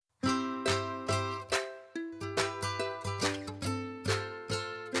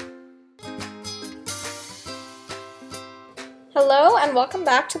Hello, and welcome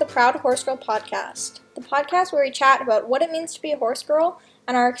back to the Proud Horse Girl podcast, the podcast where we chat about what it means to be a horse girl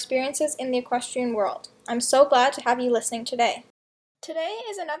and our experiences in the equestrian world. I'm so glad to have you listening today. Today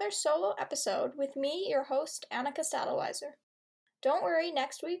is another solo episode with me, your host, Annika Stadelweiser. Don't worry,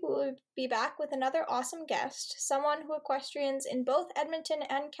 next week we will be back with another awesome guest, someone who equestrians in both Edmonton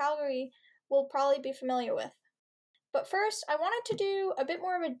and Calgary will probably be familiar with. But first, I wanted to do a bit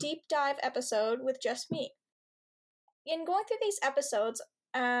more of a deep dive episode with just me. In going through these episodes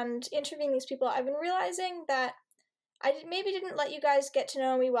and interviewing these people, I've been realizing that I maybe didn't let you guys get to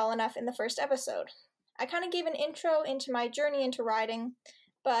know me well enough in the first episode. I kind of gave an intro into my journey into riding,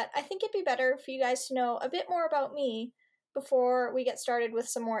 but I think it'd be better for you guys to know a bit more about me before we get started with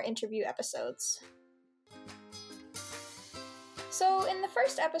some more interview episodes. So in the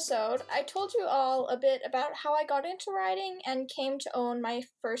first episode, I told you all a bit about how I got into riding and came to own my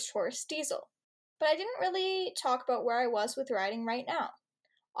first horse, Diesel. But I didn't really talk about where I was with riding right now.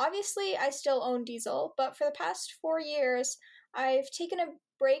 Obviously, I still own Diesel, but for the past 4 years, I've taken a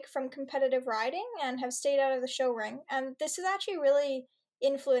break from competitive riding and have stayed out of the show ring, and this has actually really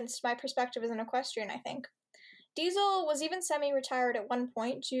influenced my perspective as an equestrian, I think. Diesel was even semi-retired at one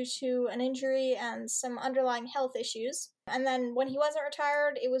point due to an injury and some underlying health issues, and then when he wasn't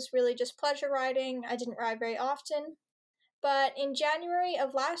retired, it was really just pleasure riding. I didn't ride very often. But in January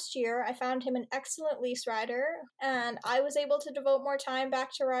of last year, I found him an excellent lease rider, and I was able to devote more time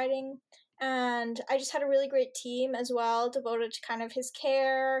back to riding. And I just had a really great team as well, devoted to kind of his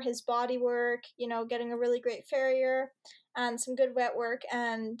care, his body work, getting a really great farrier and some good wet work.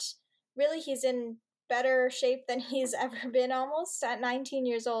 And really, he's in better shape than he's ever been almost at 19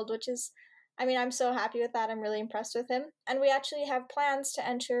 years old, which is I'm so happy with that. I'm really impressed with him. And we actually have plans to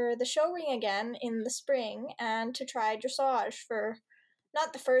enter the show ring again in the spring and to try dressage for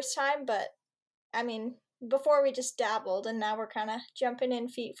not the first time, but before we just dabbled and now we're kind of jumping in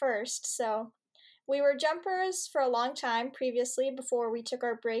feet first. So we were jumpers for a long time previously before we took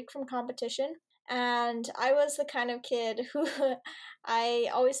our break from competition. And I was the kind of kid who I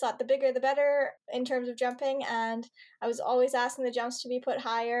always thought the bigger the better in terms of jumping, and I was always asking the jumps to be put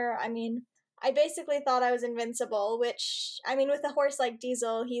higher. I basically thought I was invincible, which, with a horse like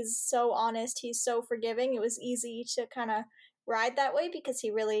Diesel, he's so honest, he's so forgiving. It was easy to kind of ride that way because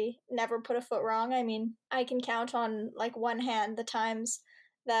he really never put a foot wrong. I can count on one hand the times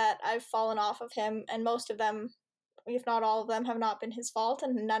that I've fallen off of him, and most of them, if not all of them, have not been his fault,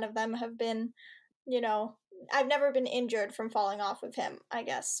 and none of them have been, I've never been injured from falling off of him, I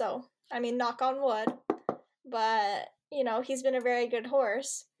guess. So, knock on wood. But, he's been a very good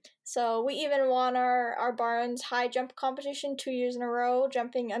horse. So we even won our barn's high jump competition 2 years in a row,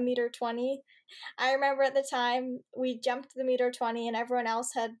 jumping 1.20 meters. I remember at the time we jumped the 1.20 meters and everyone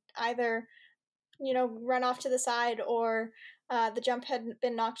else had either, run off to the side or the jump had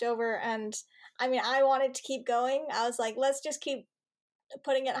been knocked over. And I wanted to keep going. I was like, let's just keep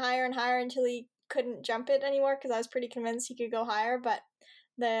putting it higher and higher until he couldn't jump it anymore because I was pretty convinced he could go higher. But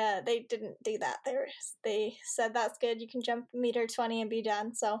they didn't do that. They said that's good. You can jump 1.20 meters and be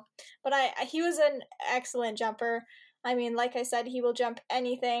done. So, but he was an excellent jumper. Like I said, he will jump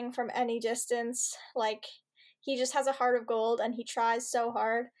anything from any distance. He just has a heart of gold and he tries so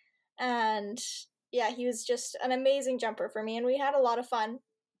hard. And yeah, he was just an amazing jumper for me, and we had a lot of fun.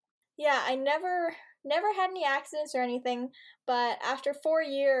 Yeah, I never had any accidents or anything, but after 4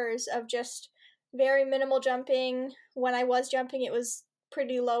 years of just very minimal jumping, when I was jumping, it was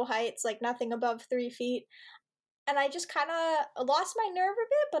pretty low heights, nothing above 3 feet. And I just kind of lost my nerve a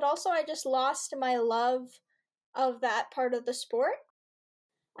bit, but also I just lost my love of that part of the sport.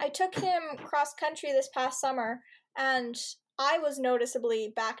 I took him cross country this past summer, and I was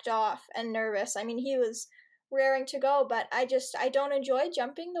noticeably backed off and nervous. He was raring to go, but I don't enjoy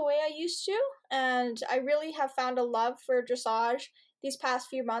jumping the way I used to, and I really have found a love for dressage these past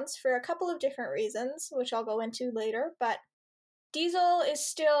few months for a couple of different reasons, which I'll go into later. But Diesel is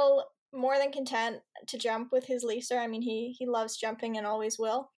still more than content to jump with his leaser. He loves jumping and always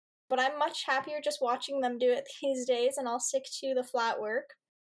will. But I'm much happier just watching them do it these days, and I'll stick to the flat work.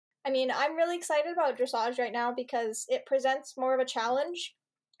 I'm really excited about dressage right now because it presents more of a challenge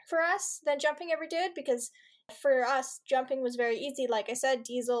for us than jumping ever did, because for us, jumping was very easy. Like I said,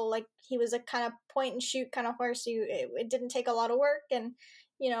 Diesel, he was a kind of point and shoot kind of horse. It didn't take a lot of work, and,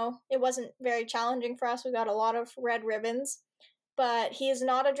 it wasn't very challenging for us. We got a lot of red ribbons. But he is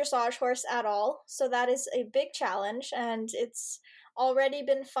not a dressage horse at all, so that is a big challenge, and it's already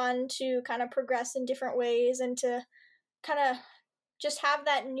been fun to kind of progress in different ways and to kind of just have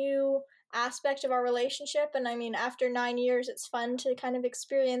that new aspect of our relationship. And after 9 years, it's fun to kind of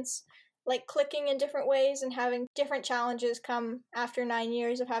experience like clicking in different ways and having different challenges come after 9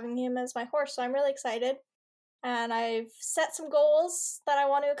 years of having him as my horse. So I'm really excited. And I've set some goals that I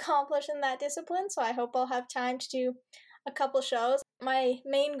want to accomplish in that discipline, so I hope I'll have time to do a couple shows. My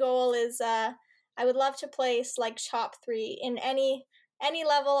main goal is I would love to place like top 3 in any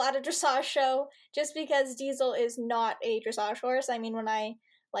level at a dressage show, just because Diesel is not a dressage horse. I mean,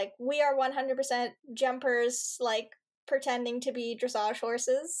 we are 100% jumpers, like pretending to be dressage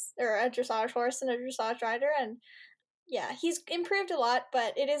horses, or a dressage horse and a dressage rider, and yeah, he's improved a lot,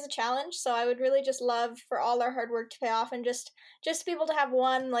 but it is a challenge, so I would really just love for all our hard work to pay off, and just to be able to have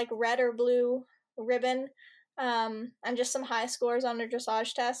one like red or blue ribbon, and just some high scores on a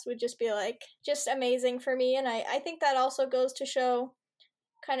dressage test would just be like just amazing for me. And I think that also goes to show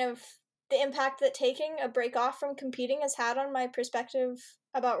kind of the impact that taking a break off from competing has had on my perspective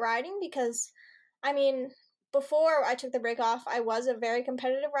about riding, because I mean, before I took the break off, I was a very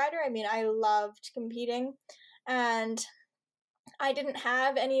competitive rider. I mean, I loved competing, and I didn't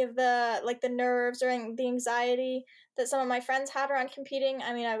have any of the like the nerves or the anxiety that some of my friends had around competing.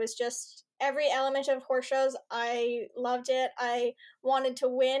 I mean, I was just every element of horse shows. I loved it. I wanted to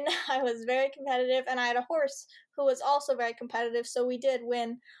win. I was very competitive, and I had a horse who was also very competitive, so we did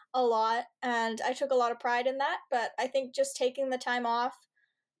win a lot, and I took a lot of pride in that. But I think just taking the time off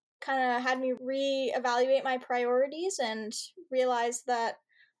kind of had me reevaluate my priorities and realize that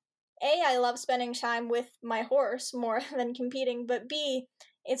A, I love spending time with my horse more than competing, but B,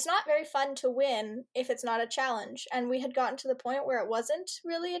 it's not very fun to win if it's not a challenge. And we had gotten to the point where it wasn't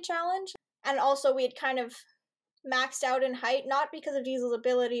really a challenge. And also, we had kind of maxed out in height, not because of Diesel's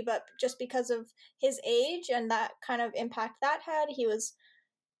ability, but just because of his age and that kind of impact that had.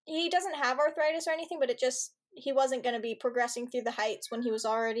 He doesn't have arthritis or anything, but he wasn't going to be progressing through the heights when he was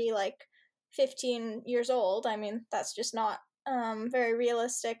already like 15 years old. I mean, that's just not very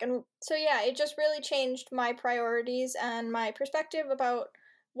realistic. And so yeah, it just really changed my priorities and my perspective about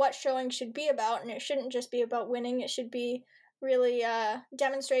what showing should be about. And it shouldn't just be about winning. It should be really a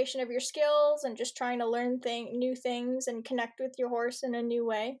demonstration of your skills and just trying to learn new things and connect with your horse in a new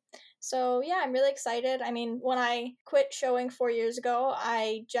way. So yeah, I'm really excited. I mean, when I quit showing 4 years ago,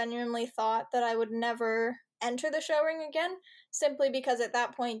 I genuinely thought that I would never enter the show ring again, simply because at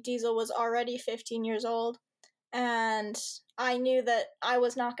that point Diesel was already 15 years old, and I knew that I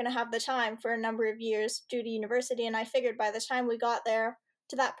was not going to have the time for a number of years due to university. And I figured by the time we got there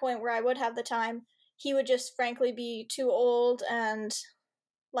to that point where I would have the time, he would just frankly be too old and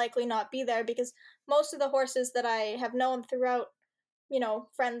likely not be there, because most of the horses that I have known throughout,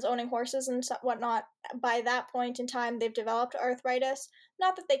 friends owning horses and whatnot, by that point in time, they've developed arthritis.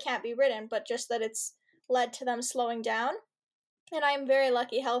 Not that they can't be ridden, but just that it's led to them slowing down. And I'm very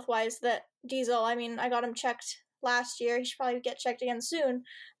lucky health-wise that Diesel, I mean, I got him checked last year. He should probably get checked again soon.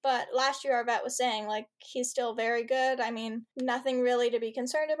 But last year our vet was saying, like, he's still very good. I mean, nothing really to be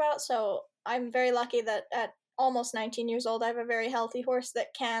concerned about. So I'm very lucky that at almost 19 years old, I have a very healthy horse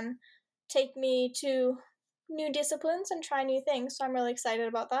that can take me to new disciplines and try new things. So I'm really excited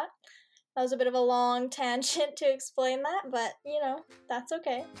about that. That was a bit of a long tangent to explain that, but, that's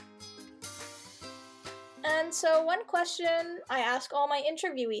okay. And so one question I ask all my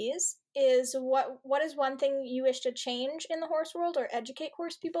interviewees is what is one thing you wish to change in the horse world or educate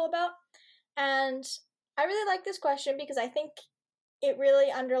horse people about? And I really like this question because I think it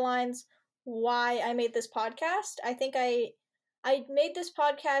really underlines why I made this podcast. I think I made this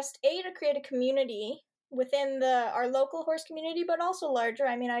podcast to create a community within our local horse community, but also larger.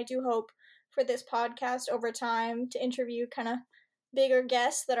 I mean, I do hope for this podcast over time to interview kind of bigger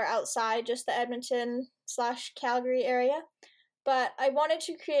guests that are outside just the Edmonton/Calgary area. But I wanted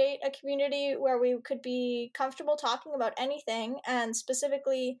to create a community where we could be comfortable talking about anything, and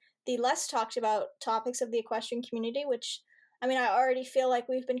specifically the less talked about topics of the equestrian community, which, I mean, I already feel like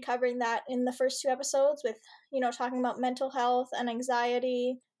we've been covering that in the first 2 episodes with, talking about mental health and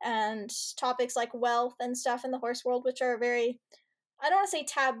anxiety and topics like wealth and stuff in the horse world, which are very, I don't want to say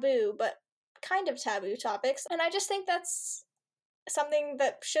taboo, but kind of taboo topics. And I just think that's something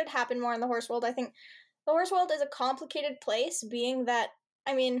that should happen more in the horse world. I think the horse world is a complicated place, being that,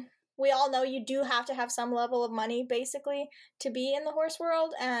 I mean, we all know you do have to have some level of money, basically, to be in the horse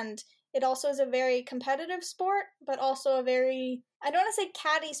world, and it also is a very competitive sport, but also a very, I don't want to say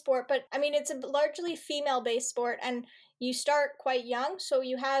catty sport, but, I mean, it's a largely female-based sport, and you start quite young, so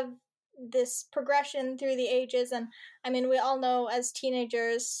you have this progression through the ages, and, I mean, we all know as teenage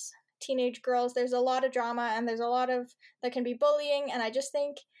girls, there's a lot of drama, and there can be bullying, and I just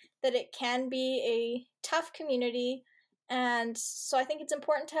think that it can be a tough community, and so I think it's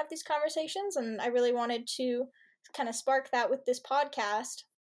important to have these conversations, and I really wanted to kind of spark that with this podcast.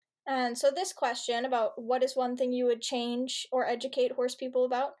 And so this question about what is one thing you would change or educate horse people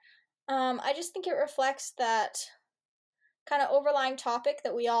about, I just think it reflects that kind of overlying topic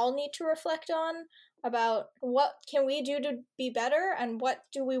that we all need to reflect on about what can we do to be better and what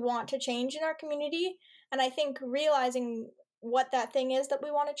do we want to change in our community. And I think realizing what that thing is that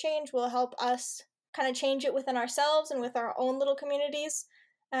we want to change will help us kind of change it within ourselves and with our own little communities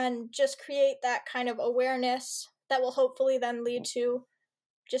and just create that kind of awareness that will hopefully then lead to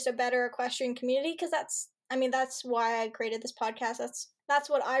just a better equestrian community, because that's why I created this podcast. That's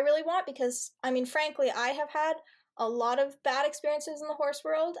what I really want, because frankly, I have had a lot of bad experiences in the horse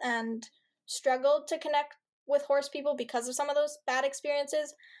world and struggled to connect with horse people because of some of those bad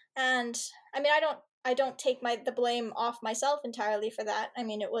experiences. And I don't take the blame off myself entirely for that.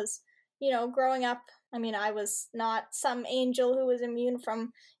 It was, growing up, I was not some angel who was immune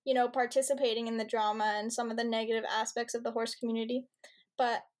from, participating in the drama and some of the negative aspects of the horse community.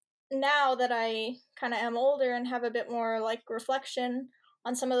 But now that I kind of am older and have a bit more like reflection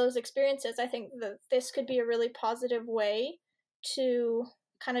on some of those experiences, I think that this could be a really positive way to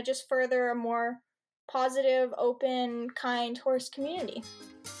kind of just further a more positive, open, kind horse community.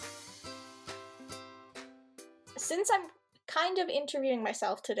 Since I'm kind of interviewing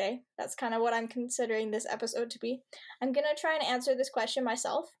myself today, that's kind of what I'm considering this episode to be, I'm going to try and answer this question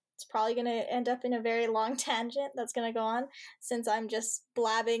myself. It's probably going to end up in a very long tangent that's going to go on since I'm just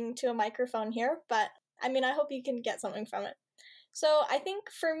blabbing to a microphone here, but I hope you can get something from it. So I think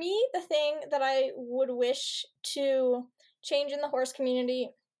for me, the thing that I would wish to change in the horse community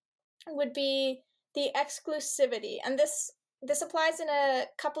would be the exclusivity. And this applies in a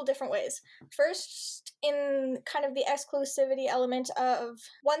couple different ways. First, in kind of the exclusivity element of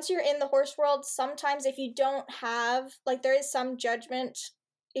once you're in the horse world, sometimes if you don't have, there is some judgment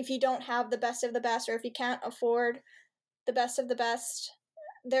if you don't have the best of the best, or if you can't afford the best of the best.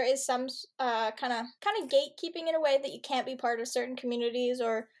 There is some kind of gatekeeping in a way that you can't be part of certain communities,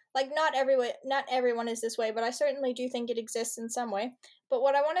 or not everyone is this way, but I certainly do think it exists in some way. But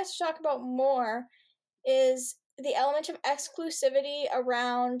what I wanted to talk about more is the element of exclusivity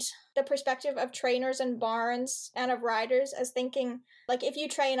around the perspective of trainers and barns and of riders, as thinking if you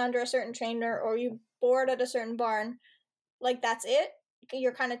train under a certain trainer or you board at a certain barn, that's it.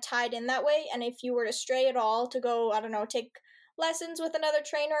 You're kind of tied in that way. And if you were to stray at all to go, I don't know, take lessons with another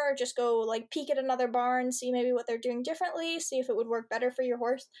trainer, or just go peek at another barn, see maybe what they're doing differently, see if it would work better for your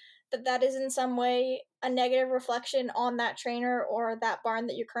horse, that is in some way a negative reflection on that trainer or that barn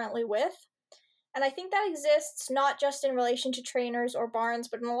that you're currently with. And I think that exists not just in relation to trainers or barns,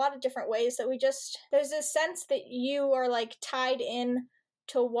 but in a lot of different ways, that there's this sense that you are tied in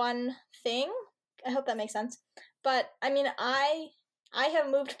to one thing. I hope that makes sense. But I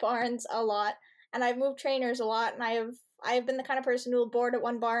have moved barns a lot, and I've moved trainers a lot, and I have been the kind of person who will board at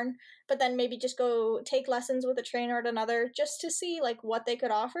one barn, but then maybe just go take lessons with a trainer at another, just to see what they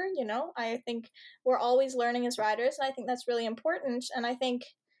could offer. I think we're always learning as riders, and I think that's really important. And I think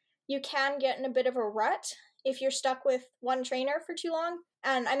you can get in a bit of a rut if you're stuck with one trainer for too long.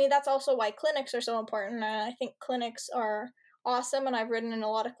 And that's also why clinics are so important. And I think clinics are awesome, and I've ridden in a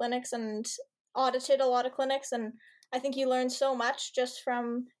lot of clinics and audited a lot of clinics, and I think you learn so much just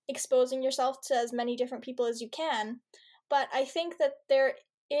from exposing yourself to as many different people as you can. But I think that there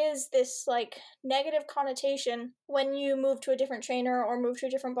is this negative connotation when you move to a different trainer or move to a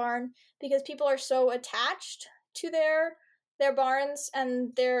different barn, because people are so attached to their barns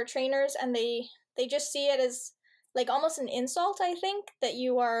and their trainers, and they just see it as almost an insult, I think, that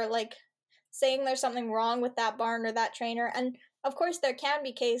you are saying there's something wrong with that barn or that trainer. And of course there can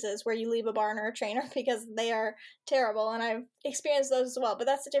be cases where you leave a barn or a trainer because they are terrible, and I've experienced those as well, but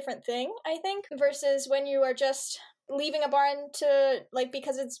that's a different thing, I think, versus when you are just leaving a barn to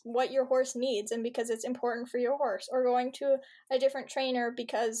because it's what your horse needs and because it's important for your horse, or going to a different trainer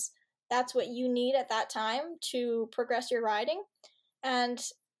because that's what you need at that time to progress your riding. And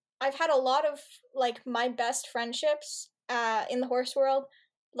I've had a lot of my best friendships in the horse world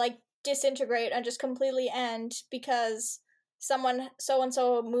disintegrate and just completely end because someone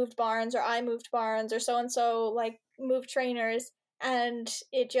so-and-so moved barns, or I moved barns, or so-and-so moved trainers, and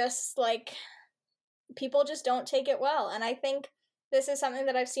it just people just don't take it well. And I think this is something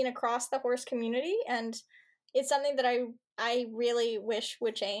that I've seen across the horse community, and it's something that I really wish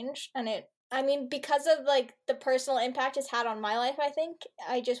would change. And because of the personal impact it's had on my life,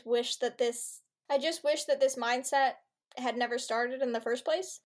 I just wish that this mindset had never started in the first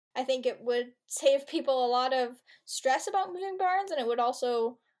place. I think it would save people a lot of stress about moving barns, and it would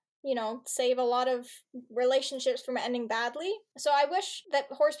also, save a lot of relationships from ending badly. So I wish that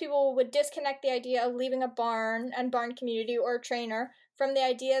horse people would disconnect the idea of leaving a barn and barn community or a trainer from the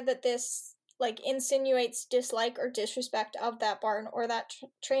idea that this insinuates dislike or disrespect of that barn or that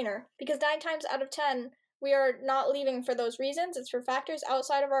trainer, because 9 times out of 10 we are not leaving for those reasons. It's for factors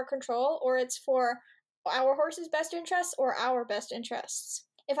outside of our control, or it's for our horse's best interests or our best interests.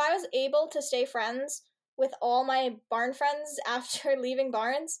 If I was able to stay friends with all my barn friends after leaving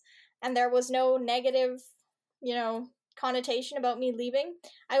barns, and there was no negative, connotation about me leaving,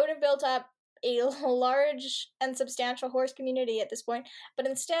 I would have built up a large and substantial horse community at this point. But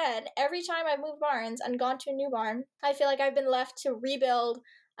instead, every time I've moved barns and gone to a new barn, I feel like I've been left to rebuild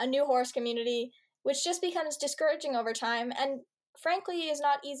a new horse community, which just becomes discouraging over time, and frankly is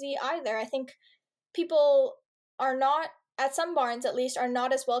not easy either. I think people are not, at some barns at least, are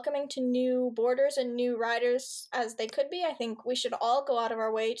not as welcoming to new boarders and new riders as they could be. I think we should all go out of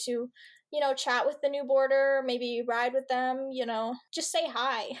our way to chat with the new boarder, maybe ride with them, just say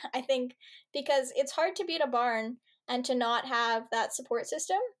hi. I think because it's hard to be at a barn and to not have that support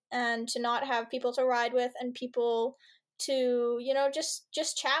system and to not have people to ride with and people to,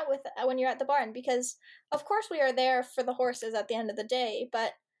 just chat with when you're at the barn, because of course we are there for the horses at the end of the day,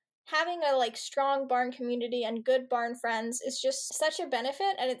 but having a strong barn community and good barn friends is just such a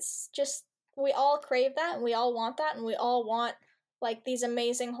benefit, and it's just, we all crave that and we all want that, and we all want these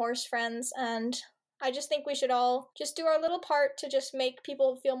amazing horse friends, and I just think we should all just do our little part to just make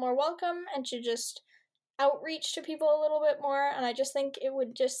people feel more welcome and to just outreach to people a little bit more, and I just think it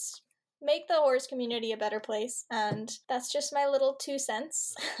would just make the horse community a better place, and that's just my little 2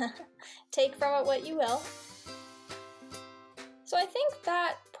 cents. Take from it what you will. So I think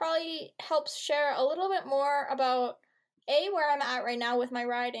that probably helps share a little bit more about A, where I'm at right now with my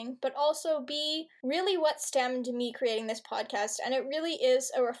riding, but also B, really what stemmed me creating this podcast. And it really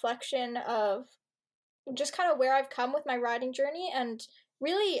is a reflection of just kind of where I've come with my riding journey and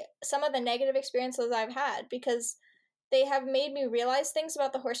really some of the negative experiences I've had, because they have made me realize things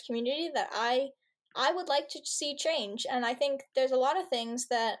about the horse community that I would like to see change. And I think there's a lot of things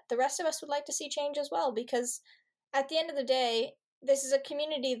that the rest of us would like to see change as well, because at the end of the day, this is a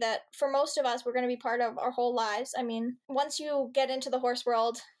community that for most of us, we're going to be part of our whole lives. I mean, once you get into the horse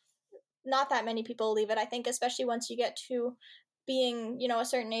world, not that many people leave it. I think especially once you get to being, a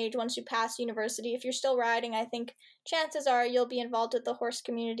certain age, once you pass university, if you're still riding, I think chances are you'll be involved with the horse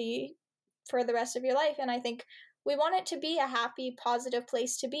community for the rest of your life. And I think we want it to be a happy, positive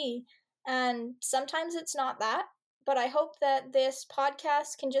place to be. And sometimes it's not that. But I hope that this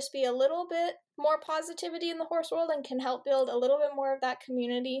podcast can just be a little bit more positivity in the horse world and can help build a little bit more of that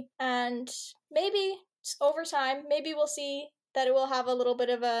community. And maybe over time, maybe we'll see that it will have a little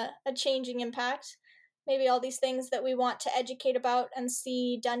bit of a changing impact. Maybe all these things that we want to educate about and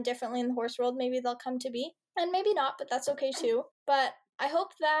see done differently in the horse world, maybe they'll come to be. And maybe not, but that's okay too. But I hope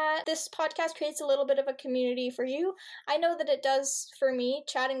that this podcast creates a little bit of a community for you. I know that it does for me.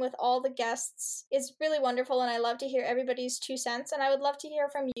 Chatting with all the guests is really wonderful, and I love to hear everybody's 2 cents, and I would love to hear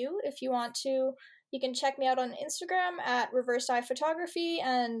from you. If you want to, you can check me out on Instagram at Reverse Eye Photography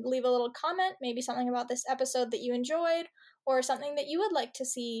and leave a little comment, maybe something about this episode that you enjoyed, or something that you would like to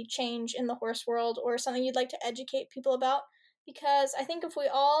see change in the horse world, or something you'd like to educate people about, because I think if we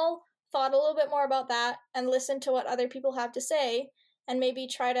all thought a little bit more about that and listened to what other people have to say, and maybe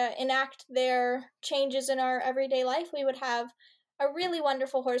try to enact their changes in our everyday life, we would have a really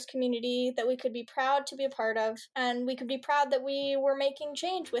wonderful horse community that we could be proud to be a part of, and we could be proud that we were making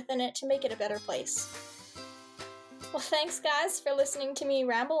change within it to make it a better place. Well, thanks guys for listening to me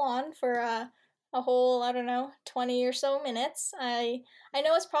ramble on for a whole, 20 or so minutes. I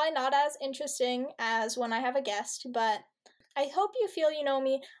know it's probably not as interesting as when I have a guest, but I hope you feel you know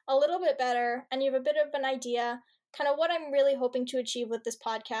me a little bit better and you have a bit of an idea kind of what I'm really hoping to achieve with this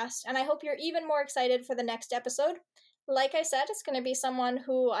podcast, and I hope you're even more excited for the next episode. Like I said, it's going to be someone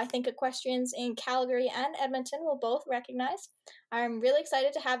who I think equestrians in Calgary and Edmonton will both recognize. I'm really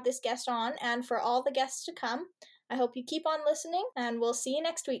excited to have this guest on, and for all the guests to come. I hope you keep on listening, and we'll see you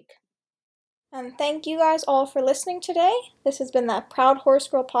next week. And thank you guys all for listening today. This has been the Proud Horse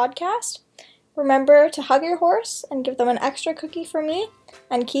Girl podcast. Remember to hug your horse and give them an extra cookie for me,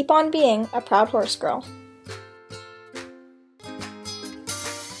 and keep on being a proud horse girl.